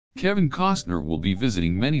Kevin Costner will be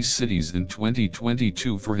visiting many cities in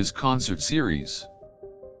 2022 for his concert series.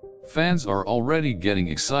 Fans are already getting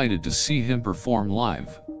excited to see him perform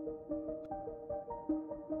live.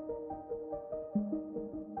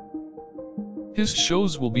 His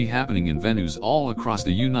shows will be happening in venues all across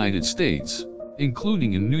the United States,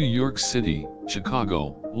 including in New York City,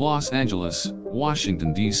 Chicago, Los Angeles,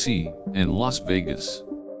 Washington, D.C., and Las Vegas.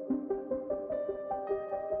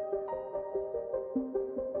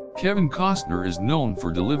 Kevin Costner is known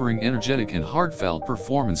for delivering energetic and heartfelt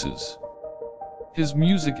performances. His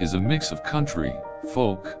music is a mix of country,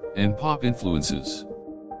 folk, and pop influences.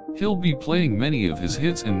 He'll be playing many of his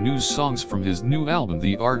hits and new songs from his new album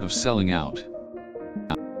The Art of Selling Out.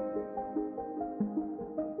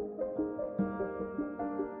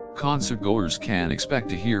 Concertgoers can expect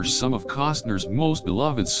to hear some of Costner's most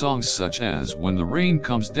beloved songs such as When the Rain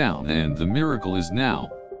Comes Down and The Miracle Is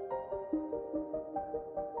Now.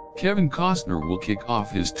 Kevin Costner will kick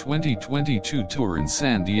off his 2022 tour in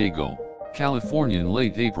San Diego, California in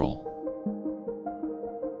late April.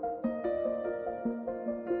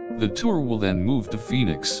 The tour will then move to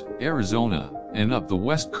Phoenix, Arizona, and up the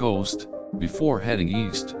West Coast, before heading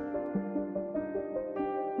east.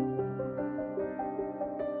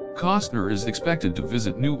 Costner is expected to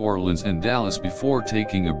visit New Orleans and Dallas before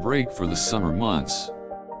taking a break for the summer months.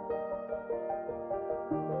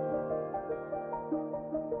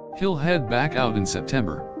 He'll head back out in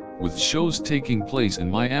September, with shows taking place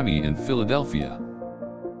in Miami and Philadelphia.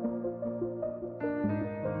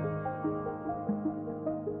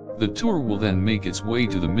 The tour will then make its way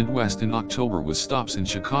to the Midwest in October with stops in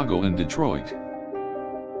Chicago and Detroit.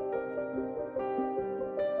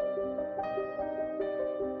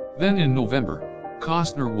 Then in November,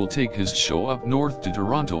 Costner will take his show up north to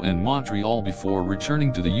Toronto and Montreal before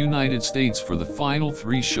returning to the United States for the final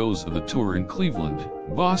 3 shows of the tour in Cleveland,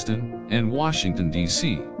 Boston, and Washington,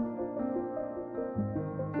 D.C.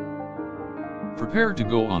 Prepare to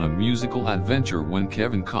go on a musical adventure when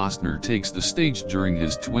Kevin Costner takes the stage during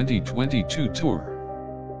his 2022 tour.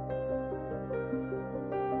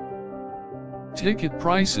 Ticket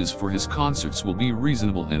prices for his concerts will be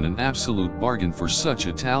reasonable and an absolute bargain for such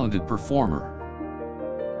a talented performer.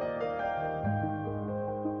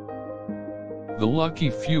 The lucky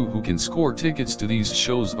few who can score tickets to these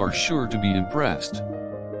shows are sure to be impressed.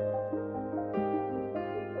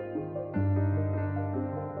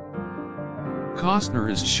 Costner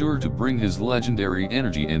is sure to bring his legendary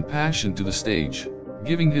energy and passion to the stage,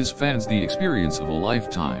 giving his fans the experience of a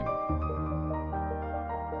lifetime.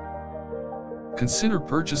 Consider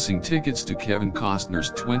purchasing tickets to Kevin Costner's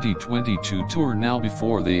 2022 tour now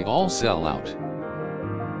before they all sell out.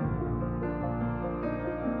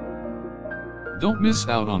 Don't miss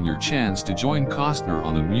out on your chance to join Costner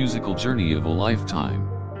on the musical journey of a lifetime.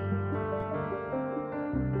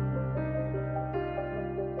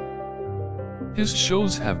 His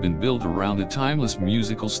shows have been built around a timeless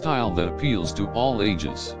musical style that appeals to all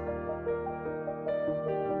ages.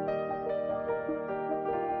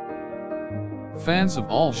 Fans of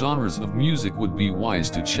all genres of music would be wise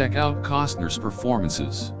to check out Costner's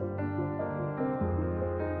performances.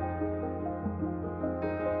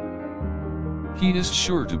 He is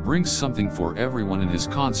sure to bring something for everyone in his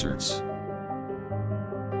concerts.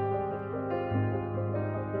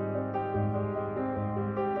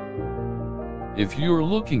 If you're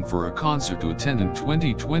looking for a concert to attend in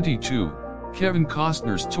 2022, Kevin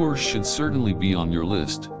Costner's tour should certainly be on your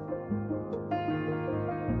list.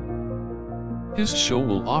 His show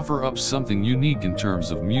will offer up something unique in terms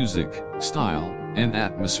of music, style, and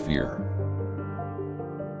atmosphere.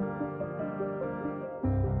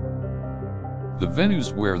 The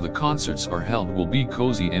venues where the concerts are held will be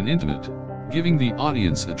cozy and intimate, giving the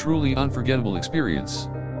audience a truly unforgettable experience.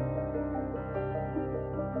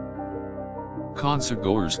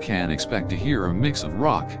 Concertgoers can expect to hear a mix of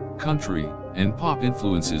rock, country, and pop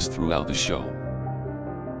influences throughout the show.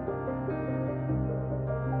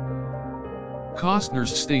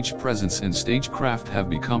 Costner's stage presence and stagecraft have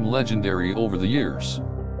become legendary over the years.